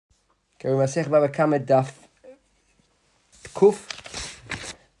Okay, we Masech Bava Kamma Daf Kuf.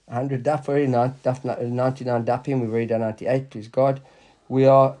 100 daf already, daf 99 dafim. We've already done 98. Please God, we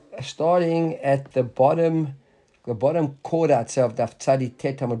are starting at the bottom quarter itself. Daf Tzadi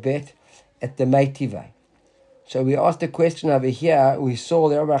Tet Amud Bet at the Meitivai. So we asked a question over here. We saw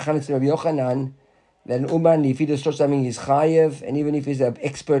the Rabbi Yochanan that an uman, if he destroys something, he's chayev, and even if he's an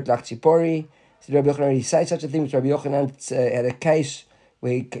expert like Tzipori, so Rabbi Yochanan already say such a thing. Rabbi Yochanan had a case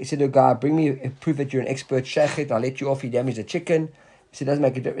where he said to a guy, "Bring me a proof that you're an expert shechet. I'll let you off. You damaged a chicken." He said, "It doesn't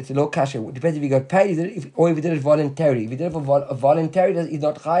make a difference. It's a little kasha. It depends if he got paid, or if he did it voluntarily. If he did it for voluntary, he's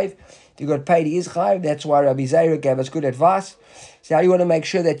not chayiv. If he got paid, he is chayiv. That's why Rabbi Zaira gave us good advice. So how do you want to make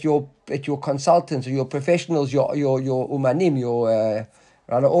sure that your consultants or your professionals, your umanim,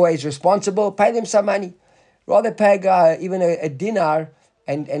 are always responsible? Pay them some money. Rather pay a guy even a dinar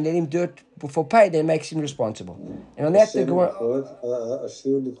and let him do it for pay, then makes him responsible. And on that,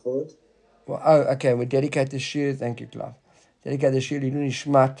 okay, we dedicate the shir. Thank you, Klav. Dedicate the shir. Lilun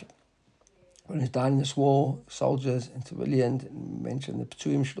Ishmat. When he's dying in this war, soldiers and civilians, and mention the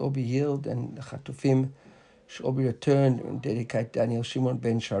Ptsuim should all be healed and the Chatufim should all be returned, and dedicate Daniel Shimon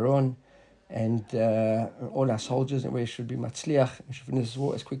ben Sharon and all our soldiers, and we should be matzliach. We should finish this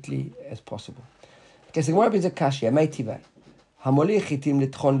war as quickly as possible. Okay, so the Gemara brings a kasha, Meitivai. Hamolichitim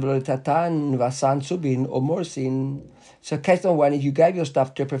litchon v'lotatan v'asan subin or morsin. So case number one is you gave your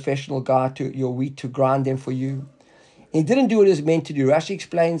stuff to a professional guy, your wheat, to grind them for you. And he didn't do what he was meant to do. Rashi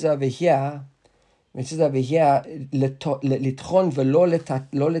explains over here, it says over here, litchon v'lo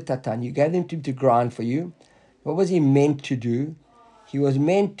you gave them to grind for you. What was he meant to do? He was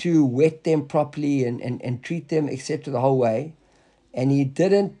meant to wet them properly and treat them, etc. the whole way. And he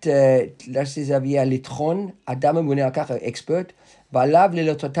didn't, let's say, litchon, Adam Munakach, expert, Valav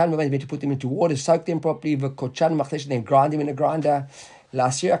Lilototan, meant to put them into water, soak them properly, V'kochan Machlesh, and then grind them in a grinder,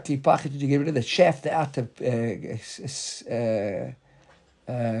 Lasir Klipach, to get rid of the shaft, the outer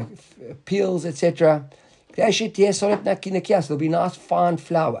peels, etc. There'll be nice fine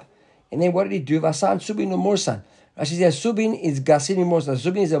flour. And then what did he do? Vasan Subin or Morsan. Rashi says Subin is Gasini Morsan.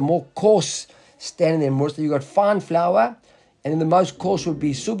 Subin is a more coarse standing than Morsan. You got fine flour. And then the most coarse would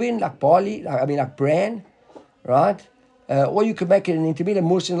be subin, like barley, like bran, right? Or you could make it an intermediate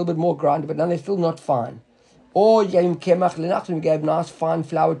murshin, a little bit more grinded, but none, still not fine. Or you gave him kemach lenachim, you gave nice fine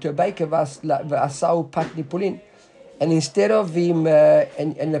flour to a baker, v'asau patni pulin. And instead of him,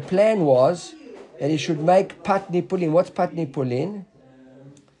 and the plan was that he should make patni pulin. What's patni pulin?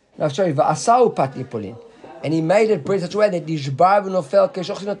 No, sorry, v'asau patni pulin. And he made it bread such a way that the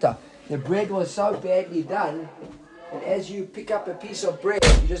bread was so badly done. And as you pick up a piece of bread,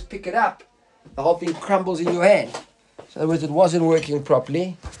 you just pick it up, the whole thing crumbles in your hand. So in other words, it wasn't working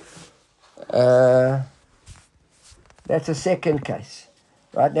properly. That's a second case.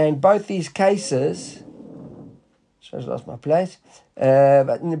 Right now, in both these cases, I lost my place.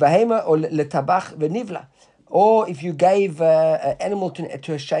 But in the behema or letabach v'nivla, or if you gave an animal to a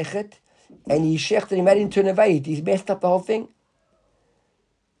sheichet, and he shechted and he made it into an avayit, he messed up the whole thing.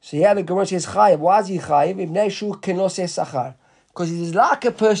 So here the Gemara says chayiv. Why is he chayiv? Ibnei shu kenoseh sachar. Because he's like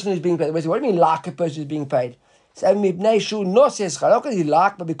a person who's being paid. What do you mean like a person who's being paid? So ibnei shu noseh sachar. Not because he's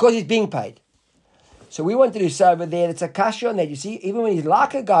like, but because he's being paid. So we want to do so over there. It's a kasha on that. You see, even when he's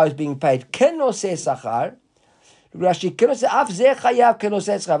like a guy who's being paid, kenoseh sachar. Rashi kenoseh af zeh chayav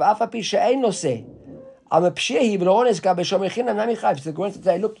kenoseh sachar. Af api she'ein noseh. Am a pshehi v'lo'ones ga b'shom echinam nami chayiv. So the Gemara says,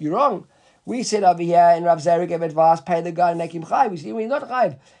 look, you're wrong. We said over here, and Rav Zari gave advice, pay the guy and make him chayiv. We see, well, he's not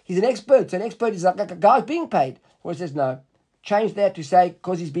chayiv. He's an expert. So an expert is like a guy who's being paid. Well, it says, no. Change that to say,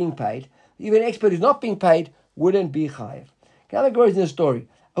 because he's being paid. Even an expert who's not being paid wouldn't be chayiv. Another goes in the story.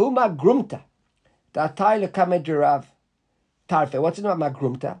 Uma grumta. Datai lekamed Rav Tarfe. What's it about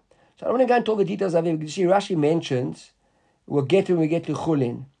grumta? So I don't want to go into all the details of it. You see, Rashi mentions, we'll get to when we get to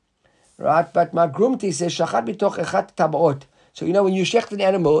Chulin. Right? But grumti says, shachat bitoch echat tabaot. So, you know, when you shecht an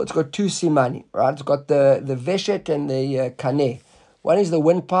animal, it's got two simani, right? It's got the veshet and the kaneh. One is the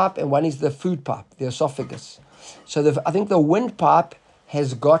windpipe and one is the food pipe, the esophagus. So I think the windpipe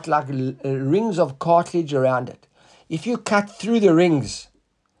has got like rings of cartilage around it. If you cut through the rings,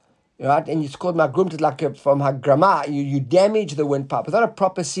 right, and it's called magrumt, it's like from hagrama, you damage the windpipe. It's not a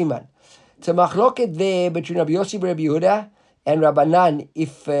proper siman. It's a machloket there between Rabbi Yossi and Rabbi Yehuda and Rabbanan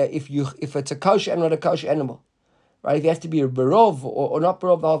if it's a kosher and not a kosher animal. Right, if it has to be a barov or not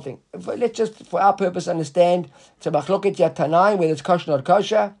barov, the whole thing. Let's just, for our purpose, understand it's a machloket yatanayim, whether it's kosher or not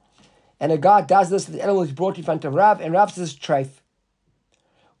kosher. And a guy does this, the animal is brought in front of Rav, and Rav says treif.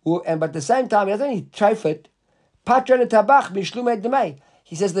 But at the same time, he doesn't only treif it. Patron tabach mishlum edmei.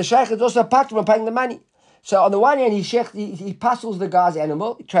 He says the sheikh is also patron from paying the money. So on the one hand, he puzzles the guy's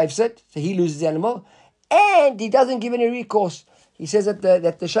animal, he trafes it, so he loses the animal, and he doesn't give any recourse. He says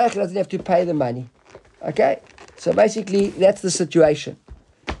that the sheikh doesn't have to pay the money. Okay? So basically, that's the situation.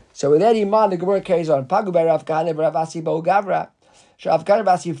 So with that in mind, the Gemara carries on. Pagu by Rav Kahana Rav Asi Bo Gavra. So Rav Kahana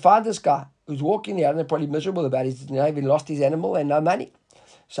Rav Asi found this guy who's walking there, and they're probably miserable about it. He's even lost his animal and no money.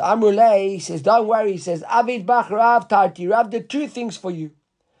 So Amrulay says, don't worry. He says, Avid Bach Rav Tarti. Rav did two things for you.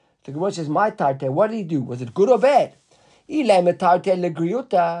 The Gemara says, my Tarte, what did he do? Was it good or bad? If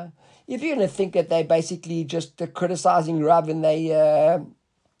you're going to think that they're basically just criticizing Rav and they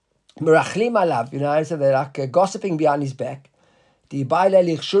merachlim alav, so they're like gossiping behind his back. And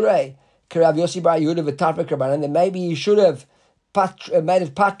then maybe he should have made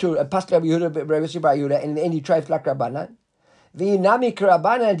it patur, and passed Rabbi Yehuda, Rabbi Yossi Bar Yehuda, and in the end he tried like Rabbanan. If he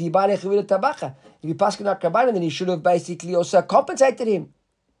passed like Rabbanan, then he should have basically also compensated him.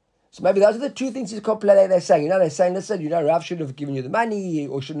 So maybe those are the two things he's complaining. They're saying, they're saying, listen, Rav should have given you the money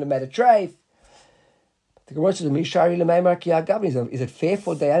or shouldn't have made a trade. The Gemara says, is it fair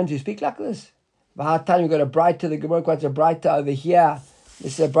for Dayanim to speak like this? We've got a brighter, the Gemara quotes a brighter over here.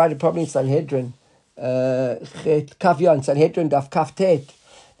 This is a brighter probably in Sanhedrin. Kafyon, Sanhedrin, Daf Kaftet.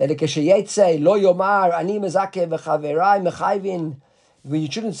 That lo yomar, ani mezake v'chaverai mechayvin. When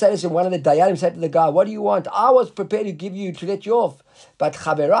you shouldn't say this, and one of the Dayanim said to the guy, what do you want? I was prepared to give you, to let you off. But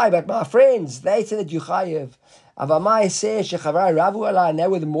chaverai, but my friends, they said that you chayev. Avamai says, shechaverai ravu ala, and they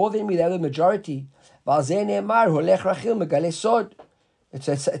were more than me, they were the majority. Valzeh ne'emar, holech rachil megale sod. It's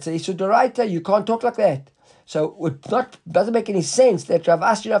a issue d'oraita. You can't talk like that. So it doesn't make any sense that Rav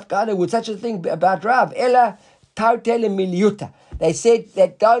Asi Rav Kahana would such a thing about Rav. Ella tautele miliuta. They said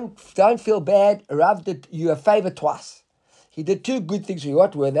that don't feel bad. Rav did you a favor twice. He did two good things for you.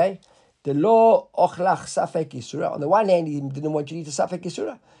 What were they? The law ochlach safek yisura. On the one hand, he didn't want you to eat a safek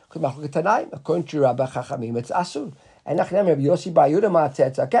yisura. Because according to Rabbi Chachamim, it's asur. And Nachnam Rabbi Yossi Bar Yehuda might say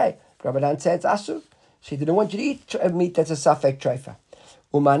it's okay. Rabbi Dan said it's asur. So he didn't want you to eat meat that's a safek treifa.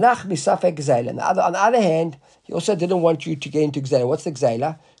 Umanach misafek gzeila. On the other hand, he also didn't want you to get into gzeila. What's the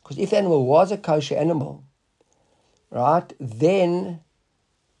gzeila? Because if the animal was a kosher animal, right, then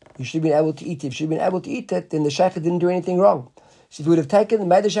you should have been able to eat it. If you should have been able to eat it, then the sheikh didn't do anything wrong. So if you would have taken,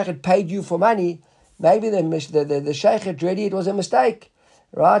 maybe the sheikh had paid you for money, maybe the sheikh had ready it was a mistake.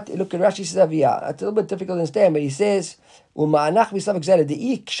 Right? Look at Rashi says over here. It's a little bit difficult to understand, but he says, if the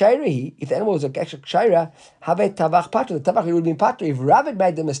animal was a actual kshayra, have a tavach patu. The tavach would have been patu. If Rav had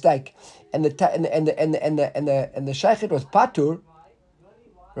made the mistake and the sheikh was patu,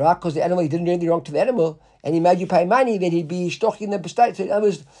 right? Because the animal, he didn't do anything wrong to the animal, and he made you pay money, then he'd be stoching the mistake. So it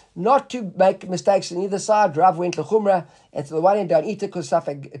was not to make mistakes on either side. Rav went to Chumrah, and to the one end, don't eat it because stuff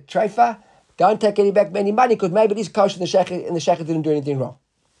a treifa. Don't take any money because maybe it is kosher and the sheikh didn't do anything wrong.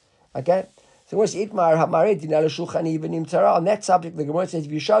 Okay? So once you eat on that subject, the Gemara says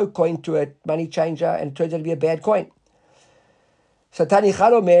if you show a coin to a money changer and it turns out to be a bad coin. So Tani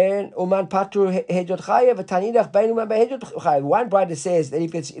Chalomer, Uman Patu Hejot Chayev, Taninach Bain Uman Behejot Chayev. One brother says that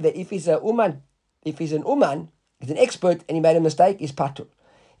if he's an uman, he's an expert and he made a mistake, he's Patu.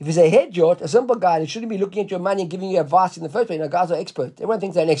 If he's a Hejot, a simple guy, and he shouldn't be looking at your money and giving you advice in the first place. Guys are expert. Everyone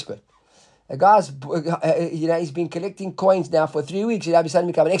thinks they're an expert. A guy's, he's been collecting coins now for 3 weeks. He'll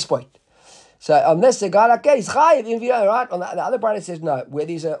suddenly become an expert. So unless a guy like that, he's chayiv. Right? On the other brother says no.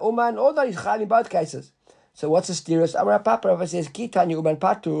 Whether he's a uman or not, he's chayiv in both cases. So what's the steerus? Amar Papa says kitanya uman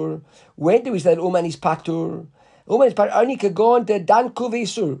patur. When do we say that uman is patur? Uman is patur only kagon the danku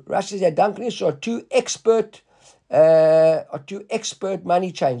v'isur. Rashi says that danku v'isur are two expert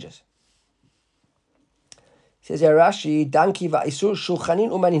money changers. He says Rashi danki v'isur shulchanin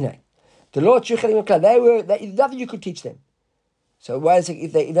umaninai. The Lord Shulchanim, there's nothing you could teach them. So why is it,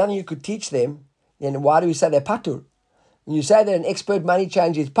 if nothing you could teach them, then why do we say they're patur? When you say that an expert money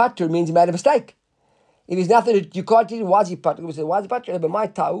changer is patur, it means he made a mistake. If there's nothing you can't teach him, why is he patur? We say, why is he patur? But my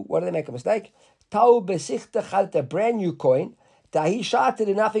tau, why do they make a mistake? Tau besichta chalta, a brand new coin. Tahi shated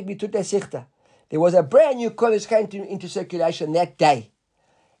enafik bitute sichta. There was a brand new coin that came into circulation that day.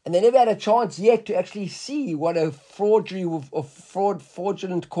 And they never had a chance yet to actually see what a fraudulent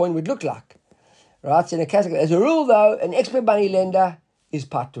coin would look like. Right? So in a case like that, as a rule though, an expert money lender is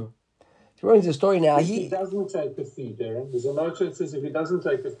patur. So we're into the story now. He doesn't take the fee, Darren. There's a note that says if he doesn't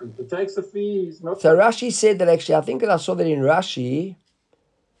take the fee, if he takes the fee, he's not... So Rashi said that actually, I think that I saw that in Rashi,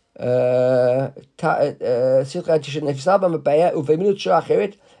 says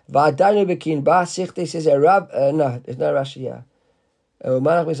a Rab, no, there's no Rashi here.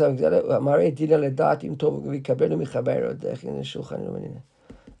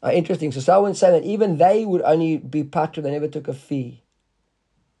 Interesting. So someone saying that even they would only be patru, they never took a fee.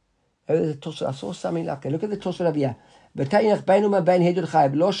 I saw something like that. Look at the Tosfot over here. ותניח בינו ובין הדוד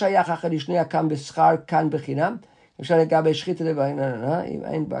חייב, לא שייך אחר לשני הקם בשכר כאן בחינם, אפשר לגבי שחית לבן, אם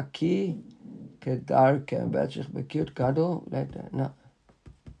אין בקיא כדרכם, בטח בקיאות גדול, no.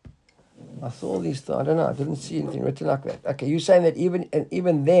 I saw these things, I don't know, I didn't see anything written like that. Okay, you're saying that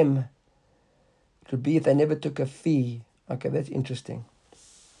even them, it could be if they never took a fee. Okay, that's interesting.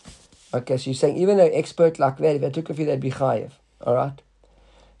 Okay, so you're saying even an expert like that, if they took a fee, they'd be chayiv. All right?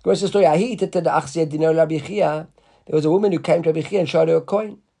 What's the story? There was a woman who came to Rabbi Chia and showed her a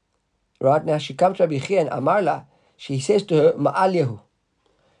coin. Right? Now she comes to Rabbi Chia and Amarla, she says to her, Ma'al Yehu.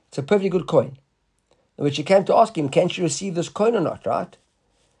 It's a perfectly good coin. And when she came to ask him, can she receive this coin or not, right?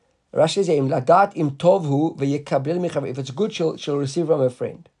 Rashi says, if it's good, she'll receive from her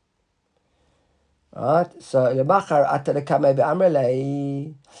friend. Right? So the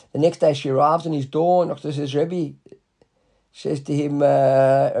next day she arrives on his door, knocks and says, Rabbi, says to him,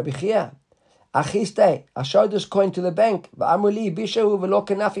 Rabbi Chia, Achiste, I showed this coin to the bank. They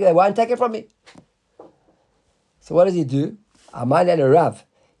won't take it from me. So what does he do? Rav.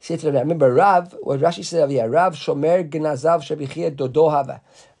 He said to them, remember Rav, what Rashi said over here, Rav Shomer Gnazav Shabichia Dodohava.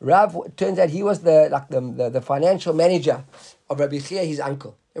 Rav, turns out he was the financial manager of Rabbi Chia, his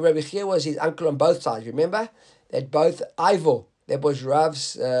uncle. And Rabbi Chia was his uncle on both sides. Remember that both Ivor, that was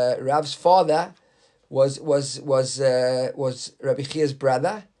Rav's father, was Rabbi Chia's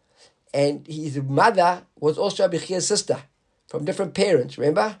brother, and his mother was also Rabbi Chia's sister, from different parents.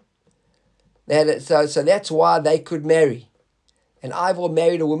 Remember? So that's why they could marry. And Ivor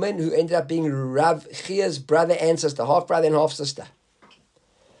married a woman who ended up being Rav Chia's brother and sister, half brother and half sister.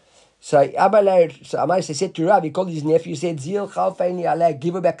 So Amar said to Rav, he called his nephew, said, Zil Chalfeini Aleh,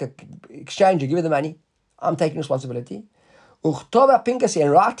 give her back, exchange her, give her the money. I'm taking responsibility. Uchtova Pinkasi, and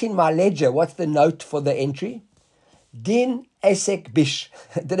write in my ledger, what's the note for the entry? Din Esek Bish.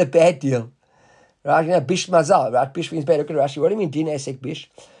 Did a bad deal. Right? You know, Bish Mazal, right? Bish means bad. Look at Rashi. What do you mean, Din Esek Bish?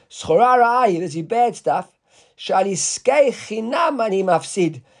 Schora Rai, this is bad stuff. Shaliskei Chinam Ani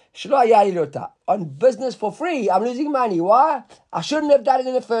Mafsid. On business for free, I'm losing money. Why? I shouldn't have done it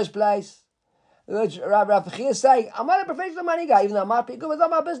in the first place. Rav Chia is saying, I'm not a professional money guy, even though I might be good, it's not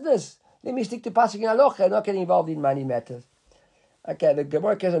my business. Let me stick to passing in halacha and not getting involved in money matters. Okay, the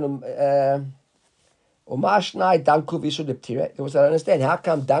Gemara says, it was, I understand, how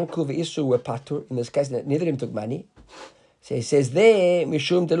come Danku v'Isu were patur? In this case, neither of them took money. So he says there,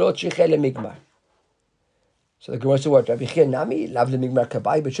 Mishum delot shichel migmar. So the Gemara said, what? Rabbi Chia Nami, loved the Migmar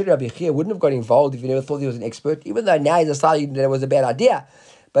Kabai, but surely Rabbi Chia wouldn't have got involved if he never thought he was an expert, even though now he's decided that it was a bad idea.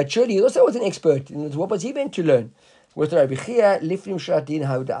 But surely he also was an expert. And what was he meant to learn? Was Rabbi Chia, Lifnim Shadin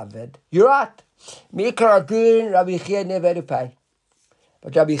Hauda. You're right. Mikar Adin, Rabbi Chia never had to pay.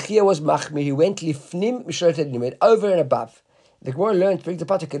 But Rabbi Chia was Machmi, he went Lifnim Shadin, he went over and above. The Gemara learned, brings the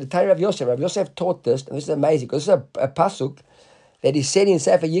pasuk, the Torah of Yosef. Rabbi Yosef taught this, and this is amazing, because this is a pasuk that is said in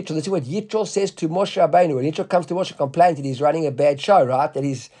Sefer Yitro. This is what Yitro says to Moshe Rabbeinu. When Yitro comes to Moshe, complains that he's running a bad show, right? That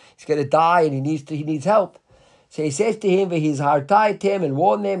he's going to die and he needs help. So he says to him, "V'his hartai tem and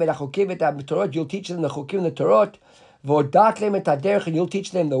warn them, and achokim et Torah. You'll teach them the chokim the Torah. V'odat lem et haderech, and you'll teach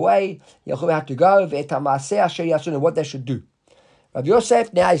them the way. Yachum how to go. V'et ha'maaseh asher yasun, and what they should do." Rabbi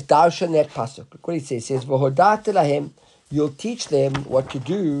Yosef now is darshan that pasuk. Look what he says. He says, "V'odat lahem, you'll teach them what to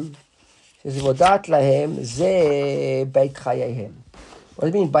do." Says Vodat lahem ze beit chayehem. What does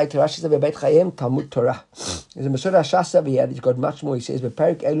it mean beit Torah? Rashi says beit chayehem Talmud Torah. There's a Masur Hashas over here. He's got much more. He says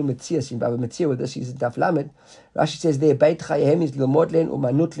beparik elu metzias in Bava Metzia with this. He's in Daf Lamed. Rashi says there beit chayehem is lomod len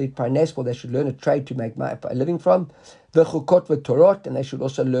umanut litparnes, for they should learn a trade to make a living from. V'chukot v'torot, and they should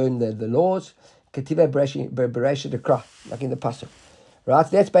also learn the laws. Ketiva bereisha dekra, like in the pasuk. Right,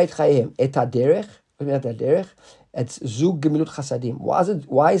 that's beit chayehem. Et haderech. What do you mean et haderech? It's Zug Gemilut Chasadim.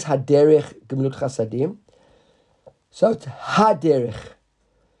 Why is Haderech Gemilut Chasadim? So it's Haderech.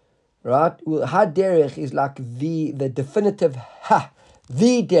 Right? Well, Haderech is like the definitive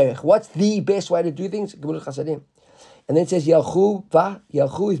the derech. What's the best way to do things? Gemilut Chasadim. And then it says Yalchu Ba.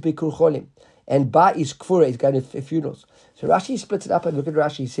 Yalchu is Bikur Cholim. And Ba is Kfura, is going to funerals. So Rashi splits it up and look at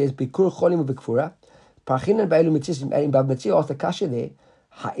Rashi. He says Bikur Cholim Bikfura. Parchin and Bailu Mitzis. And in Bab Mitzis, asked the Kasha there.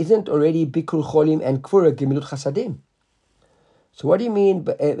 Isn't already Bikur Cholim and Kfura Gemilut Chasadim? So what do you mean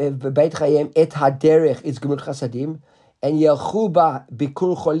Beit Chayim et Haderech is Gemilut Chasadim and Yelchuba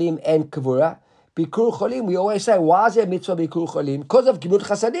Bikur Cholim and Kfura? Bikur Cholim, we always say, why is there mitzvah Bikur Cholim? Because of Gemilut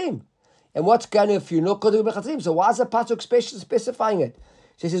Chasadim. And what's going to a funeral? Because of Gemilut Chasadim. So why is the pasuk specifying it?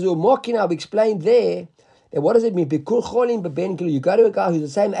 So he says, I've explained there that what does it mean? Bikur Cholim beben Gilu. You go to a guy who's the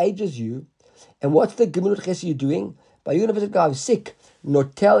same age as you, and what's the Gemilut Chesed you're doing? By you visit a guy who's sick.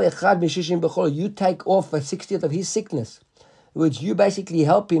 Notel echad mishishim b'chol. You take off a 60th of his sickness. In other words, you basically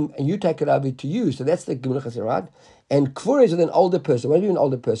help him and you take it over to you. So that's the Gemara Chassid, right? And Kvura is with an older person. What do you mean an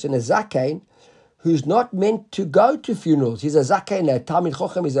older person? A Zakain who's not meant to go to funerals. He's a Zakain, a Talmid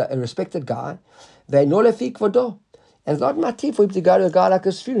Chochem, he's a respected guy. They know lefi kvodo. And it's not matif for him to go to a guy like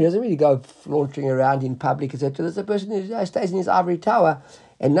his funeral. He doesn't really go flaunting around in public, etc. There's a person who stays in his ivory tower.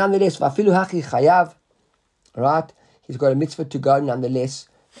 And nonetheless, vafilu haki chayav, right? He's got a mitzvah to go nonetheless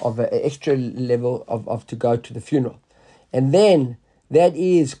of an extra level of to go to the funeral. And then that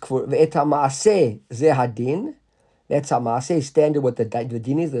is ve'et ha'maaseh zeh hadin. That's ha'maaseh standard what the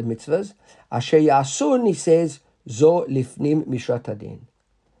din is, the mitzvahs. Asher yasun, he says, zo lifnim mishrat hadin.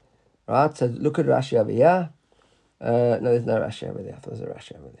 Right, so look at Rashi over here. No, there's no Rashi over there. I thought there was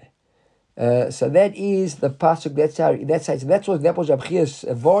a Rashi over there. So that is the pasuk. That was Rav Chia's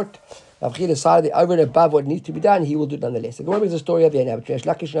vort. Rav Chia decided that over and above what needs to be done, he will do it nonetheless. The Gemara brings a story over here now. Reish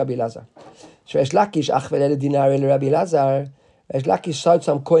Lakish and Rabbi Elazar. Reish Lakish achvel dinar el Rabbi Elazar. Reish Lakish sold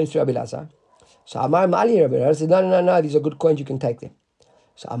some coins to Rabbi Elazar. So Amar Mali Rabbi Elazar said, no, these are good coins. You can take them.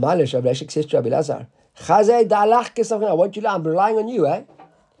 So Amar Rabbi Elazar says to Rabbi Elazar, Chazei da'alach kesavna. I want you to. I'm relying on you, eh?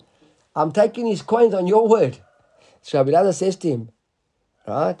 I'm taking these coins on your word. So Rabbi Elazar says to him,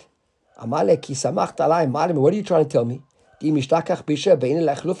 right? Amalek ki samachta alai malim. What are you trying to tell me? You're trying to tell me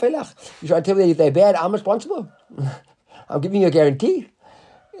that if they're bad, I'm responsible. I'm giving you a guarantee.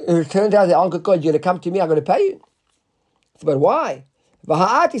 It turns out that Uncle God, you're going to come to me, I'm going to pay you. But why?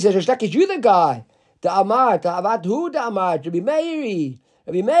 He says, is you the guy? The Amar, the Avad, who the Amar? Rabbi Meiri.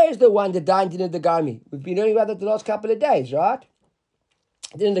 Rabbi Meir is the one that dined in the Gami. We've been learning about that the last couple of days, right?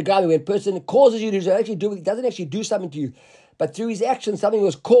 In the Gami, when a person causes you to actually do, he doesn't actually do something to you, but through his action, something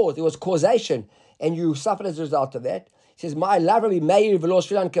was caused. There was causation, and you suffered as a result of that. He says, "My love, Rabbi Meir v'lo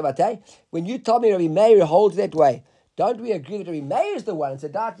shvilan kavate." When you told me Rabbi Meir holds that way, don't we agree that Rabbi Meir is the one? It's a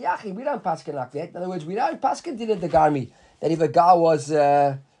dat yachi. We don't paskin like that. In other words, we don't paskin did it the Gami that if a guy was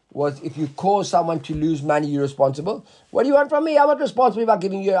if you cause someone to lose money, you're responsible. What do you want from me? I'm not responsible about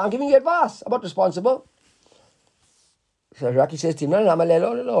giving you. I'm giving you advice. I'm not responsible. So Raki says to him, no, Rabbi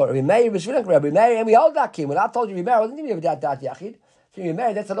Meir was shvilan Rabbi Meir, and we hold that king. When I told you Rabbi Meir, I wasn't even about dat yachid. So Rabbi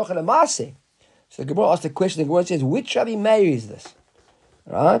Meir, that's a loch of the maaseh. So the Gemara asks the question, the Gemara says, which Rabbi Meir is this?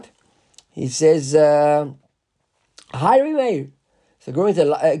 Right? He says, hi Rabbi Meir. So the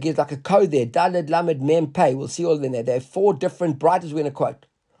Gemara gives like a code there, Daled, Lamed, Mem, Pei. We'll see all of them there. There are 4 different brighters we're going to quote.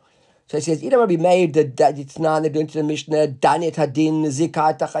 So he says, Ida Rabbi Meir, the Ditnan, they're going to the Mishnah, Danet Hadin,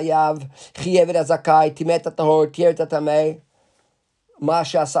 Zikat Tachayav, Chievet Azakai, Timet Atahor, Tieret Atamei,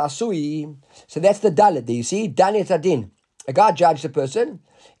 Masha Sasui. So that's the Dalet there, you see? Danet Hadin. A guy judged a person,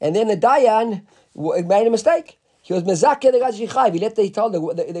 and then the Dayan made a mistake. He was mezakeh the guy's chayiv. He told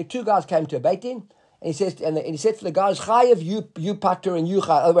the 2 guys came to a beit din, and he says, and he said to the guys, chayiv, you pater and you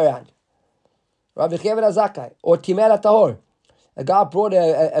chayiv, other way around. Right? Or timel tahor. A guy brought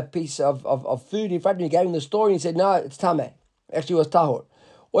a piece of food in front of him, he gave him the story, and he said, no, it's tameh. Actually, it was tahor.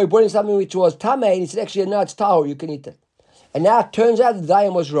 Or he brought him something which was tameh, and he said, actually, no, it's tahor, you can eat it. And now it turns out the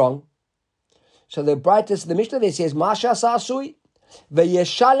Dayan was wrong. So the brightest, the Mishnah there says, Masha Sasui,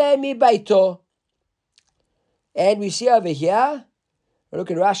 V'yeshale mi beito. And we see over here,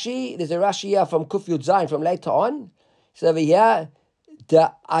 look at Rashi, there's a Rashi here from Kuf Yud Zayin, from later on. So over here,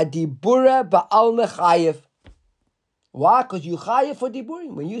 the adibura ba'al mechayev. Why? Because you chayev for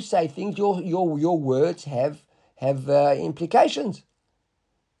diburim. When you say things, your words have implications.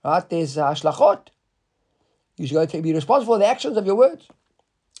 Right? There's shlachot. You're going to be responsible for the actions of your words.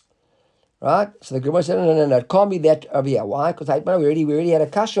 Right? So the Gemara said, no, it can't be that over here. Why? Because we already had a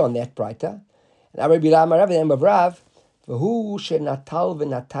kasha on that brighter. And Rabbi Bilam, the name of Rav, V'hu shenatal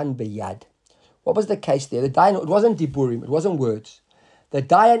v'natan beyad. What was the case there? The Dayan, it wasn't diburim, it wasn't words. The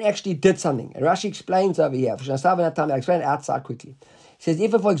Dayan actually did something. And Rashi explains over here. I'll explain it outside quickly. He says,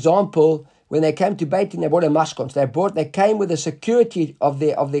 if, for example, when they came to Beit Din, they brought a mashkon. So they came with the security of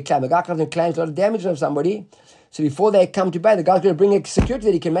their claim. A guy comes and claims a lot of damage from somebody. So before they come to Beit, the guy's going to bring a security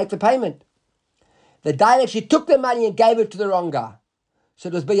that he can make the payment. The Dayan actually took the money and gave it to the wrong guy. So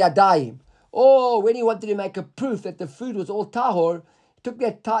it was biyadayim. Or when he wanted to make a proof that the food was all tahor, he took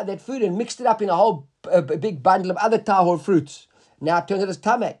that food and mixed it up in a whole big bundle of other tahor fruits. Now it turns out it's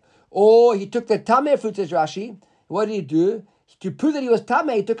tameh. Or he took the tameh fruit, says Rashi. What did he do? To prove that he was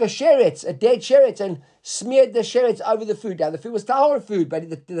tameh, he took a sheretz, a dead sheretz, and smeared the sheretz over the food. Now the food was tahor food, but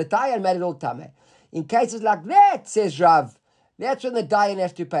the Dayan made it all tameh. In cases like that, says Rav, that's when the Dayan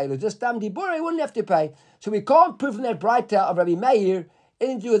has to pay. Just tam dibura, he wouldn't have to pay. So we can't prove from that brighter of Rabbi Meir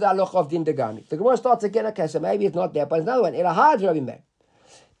anything to do with the halacha of din dagami. The Gemara starts again. Okay, so maybe it's not there, but it's another one. Elahad Rabbi Meir.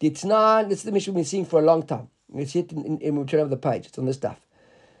 This is the mission we've been seeing for a long time. You see it in we turn over the page. It's on this stuff.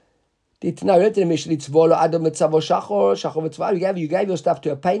 You gave your stuff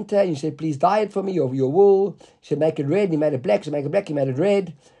to a painter and you said, please dye it for me, your wool. You should make it red. He made it black. You should make it black. He made it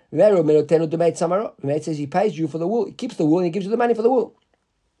red. It says he pays you for the wool. He keeps the wool and he gives you the money for the wool.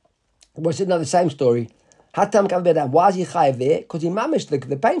 But it's another same story. Why is he chayiv there? Because he mamish,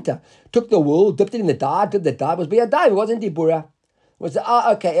 the painter, took the wool, dipped it in the dye, did the dye. It was be a dye. It wasn't dibura. It was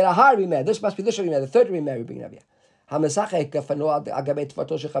okay. Elahar we made. This must be this we made. The third we made. We bring it up here. Now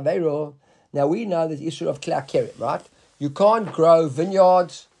we know there's the issue of klei kerim, right? You can't grow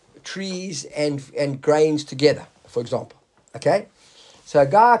vineyards, trees, and grains together, for example. Okay? So a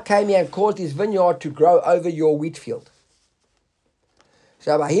guy came here and caused his vineyard to grow over your wheat field.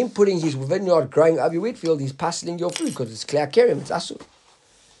 So by him putting his vineyard growing over your wheat field, he's passing your food because it's klei kerim, it's asur.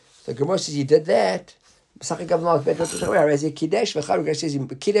 So Gemara says he did that. Says Kiddush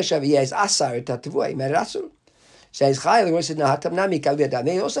over here is asar, he made it asur. Says chayav. The Gemara said no. Hatamnami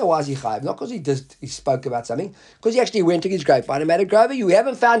kalvi. Also, why is he chayav? Not because he spoke about something. Because he actually went to his grapevine and made a grove. You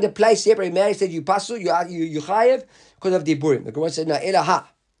haven't found a place separate. He said you pasul. You chayav because of diburim. The Gemara said no. Elaha.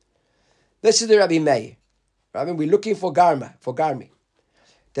 This is the Rabbi Meir. Rabbi, we're looking for garmi.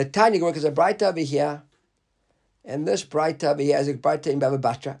 The tiny Gemara is a brighter over here, and this brighter over here is a brighter in Bava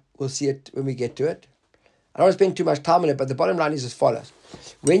Batra. We'll see it when we get to it. I don't want to spend too much time on it, but the bottom line is as follows: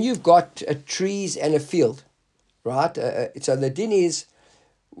 when you've got trees and a field. Right? So the din is,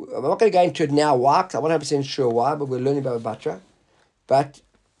 I'm not going to go into it now. Why? I'm 100% sure why, but we're learning about Batra. But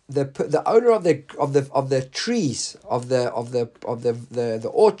the owner of the trees of the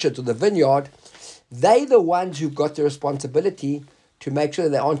orchards or the vineyard, they're the ones who've got the responsibility to make sure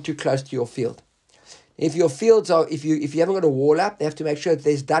that they aren't too close to your field. If your fields are, if you haven't got a wall up, they have to make sure that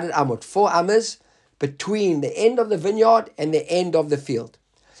there's done amot 4 amas between the end of the vineyard and the end of the field.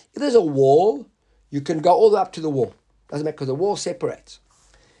 If there's a wall, you can go all the way up to the wall. Doesn't matter because the wall separates.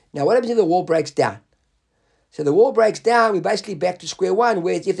 Now, what happens if the wall breaks down? So the wall breaks down, we're basically back to square one,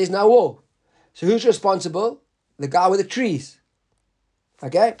 where if there's no wall. So who's responsible? The guy with the trees.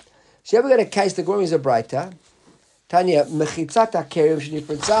 Okay? So here we've got a case, the Gemara is a brighter. Tanya, mechitzata kerim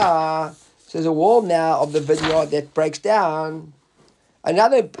shnifritza. So there's a wall now of the vineyard that breaks down.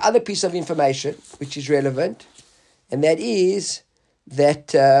 Other piece of information, which is relevant, and that is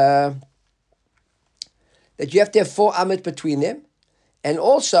that you have to have 4 amet between them, and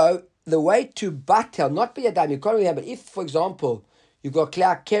also the way to batel, not be a dime, you can't really have it. If, for example, you've got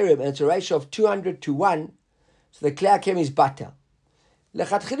klei kerim and it's a ratio of 200 to 1, so the klei kerim is batel.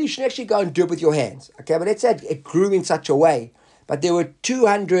 Lechatchila, you should actually go and do it with your hands. Okay, but let's say it grew in such a way, but there were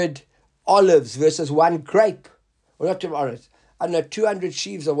 200 olives versus 1 grape, or not 200 olives, I don't know, 200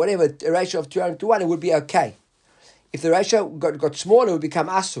 sheaves or whatever, a ratio of 200 to 1, it would be okay. If the ratio got smaller, it would become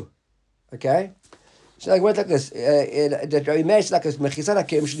asur. Okay? So like went like this. The Rabbi Meir is like this. Mechisat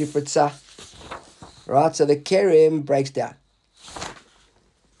kerim shnifritza. Right. So the kerim breaks down.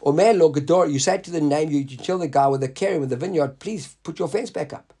 Omer lo gedor. You say to the name. You tell the guy with the kerim with the vineyard. Please put your fence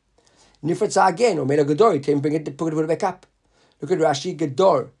back up. Nifritza again. Omer lo gedor. You tell him put it back up. Look at Rashi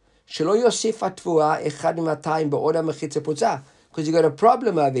gedor. Shelo yosef atvua echad imatayim beoda mechitza putza. Because you got a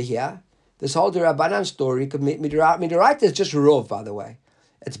problem over here. This whole Rabbanan story. Midiraita is just rov, by the way.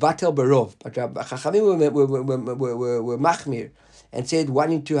 It's batel berov, but Chachamim were machmir and said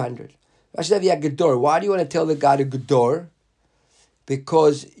 1 in 200. Why do you want to tell the guy to gedor?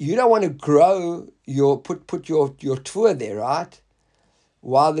 Because you don't want to grow put your tfuah there, right?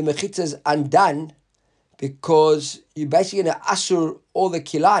 While the mechitza is undone, because you're basically going to asur all the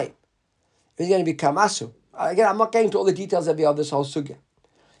kilayim. It's going to become asur. Again, I'm not going into all the details of this whole sugya.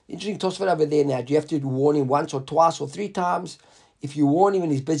 Interesting Tosfot over there now. Do you have to warn him once or twice or 3 times? If you warn him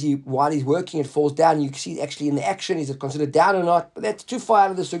and he's busy while he's working, it falls down. You can see actually in the action, is it considered down or not? But that's too far out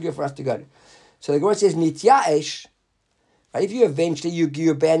of the sugya for us to go to. So the Gemara says, Nityaesh, right? If you eventually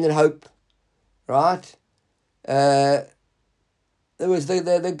you abandon hope, right? There was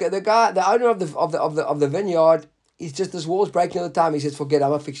the guy, the owner of the vineyard. He's just, this wall's breaking all the time. He says, forget it,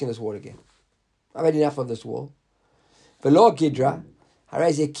 I'm not fixing this wall again. I've had enough of this wall. V'lo gidra,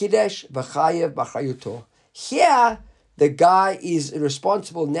 harei ze kiddush v'chayev b'achrayuto. Here, the guy is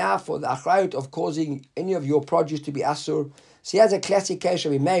responsible now for the achrayut of causing any of your produce to be asur. So he has a classic case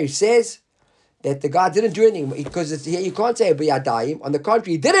of Meir says that the guy didn't do anything, because here you can't say b'yadayim. On the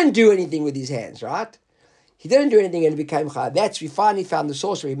contrary, he didn't do anything with his hands, right? He didn't do anything and it became chayav. That's, we finally found the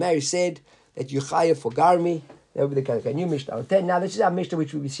source where Meir said that you chayav for garmi. That would be the okay, new Mishnah. Now this is our Mishnah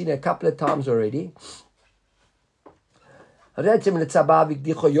which we've seen a couple of times already. We saw this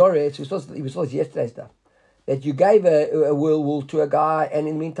yesterday stuff. That you gave a wool to a guy, and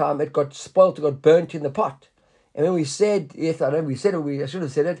in the meantime it got spoiled, it got burnt in the pot. And when we said, yes, I know we said it, I should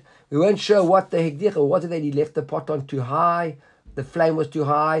have said it, we weren't sure what the hegdich, or was it that he left the pot on too high, the flame was too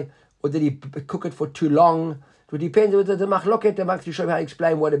high, or did he cook it for too long? It would depend on the machloket amongst you, show how to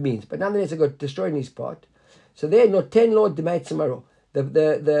explain what it means. But nonetheless, it got destroyed in his pot. So there, not 10 Lord demate samaro.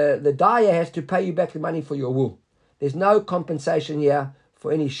 The dyer has to pay you back the money for your wool. There's no compensation here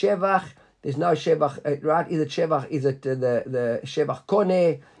for any shevach. There's no shevach, right? Is it shevach? Is it the shevach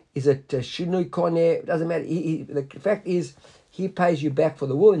koneh? Is it shinui koneh? It doesn't matter. The fact is, he pays you back for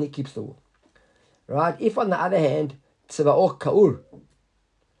the wool and he keeps the wool. Right? If on the other hand, tzava'or ka'ur.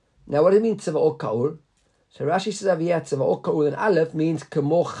 Now what does it mean tzava'or ka'ur? So Rashi says over here, tzava'or ka'ur and aleph means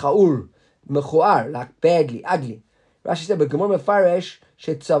kamo cha'ur, mechuar, like badly, ugly. Rashi said, but Gemor Mefaresh,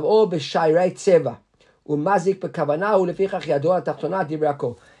 shetzav'or b'shayrei tzeva, u'mazik b'kavanahu lefichach yador ha'tachtona divrei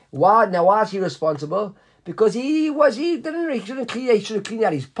hakol. Why is he responsible? Because he shouldn't clean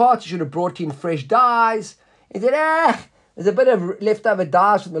out his pots, he should have brought in fresh dyes. He said, there's a bit of leftover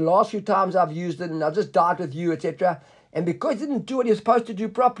dyes from the last few times I've used it, and I've just dyed with you, etc. And because he didn't do what he was supposed to do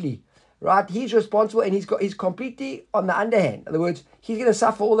properly, right, he's responsible, and he's completely on the underhand. In other words, he's going to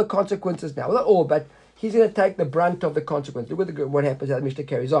suffer all the consequences now. Well, not all, but he's going to take the brunt of the consequence. Look at what happens as the Mishnah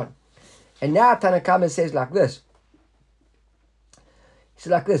carries on. And now Tana Kamma says like this. He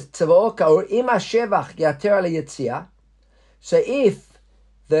says like this. So if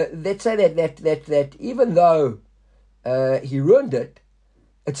let's say that even though he ruined it,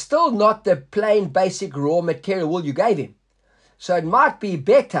 it's still not the plain basic raw material wool you gave him. So it might be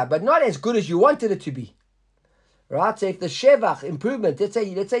better, but not as good as you wanted it to be. Right? So if the shevach improvement, let's say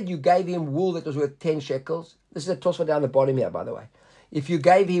you gave him wool that was worth 10 shekels. This is a tosfot down the bottom here, by the way. If you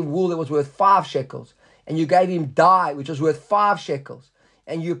gave him wool that was worth 5 shekels, and you gave him dye which was worth 5 shekels,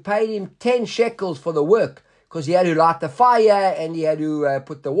 and you paid him 10 shekels for the work, because he had to light the fire, and he had to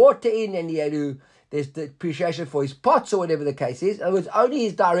put the water in, and he had to, there's the appreciation for his pots, or whatever the case is. In other words, only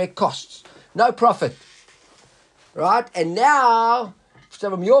his direct costs, no profit. Right? And now, so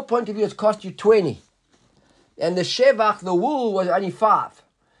from your point of view, it's cost you 20. And the shevach, the wool, was only 5.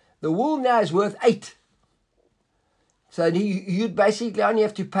 The wool now is worth 8. So you'd basically only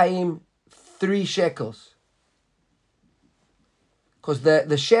have to pay him 3 shekels. Because the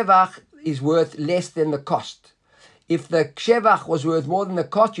shevach is worth less than the cost. If the shevach was worth more than the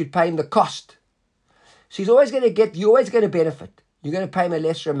cost, you'd pay him the cost. So you're always going to benefit. You're going to pay him a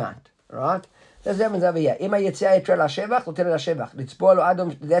lesser amount. Right? That's what happens over here.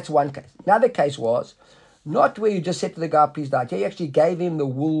 That's one case. Another case was not where you just said to the guy, please dye it. You actually gave him the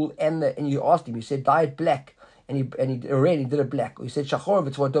wool and you asked him. You said dye it black, and he red. He did it black. Or you said shachor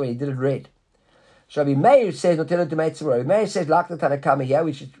v'tzvot and he did it red. Rabbi Meir says Rabbi Meir says like the Tana Kamma here,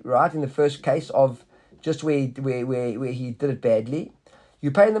 which is right in the first case of just where he did it badly.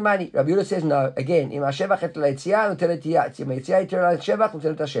 You pay him the money. Rabbi Yehuda says no. Again, it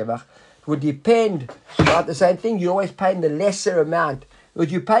would depend, right? The same thing. You always pay him the lesser amount. But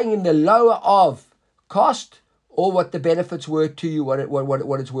you're paying him the lower of cost, or what the benefits were to you, what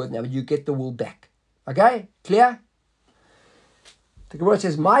it's worth now. But you get the wool back. Okay, clear? The Gemara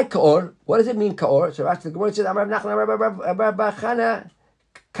says, "My kaor." What does it mean, kaor? So after the Gemara says, "Amar Bava Kamma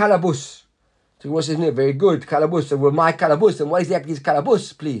kalabus." The Gemara says, "No, very good, kalabus." So we're my kalabus, and what exactly is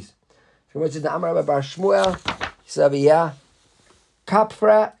kalabus, please? The Gemara says, "Amar Bar Shmuel." He says, "Yeah,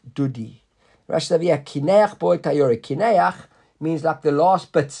 kapra dudi." Rashi says, "Yeah, kineach boy tayore." Kineach means like the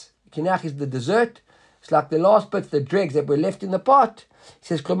last bits. Kineach is the dessert. It's like the last bits, the dregs that were left in the pot. He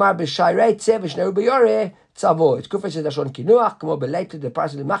says, "Klomar b'shayrei tzev shneru b'yore tzavo." It's good for lashon kinuach, kamo belated the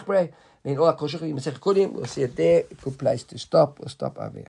parcel machbre. I mean, all kosher in Masech Kulim. We'll see it there. Good place to stop. We'll stop over here.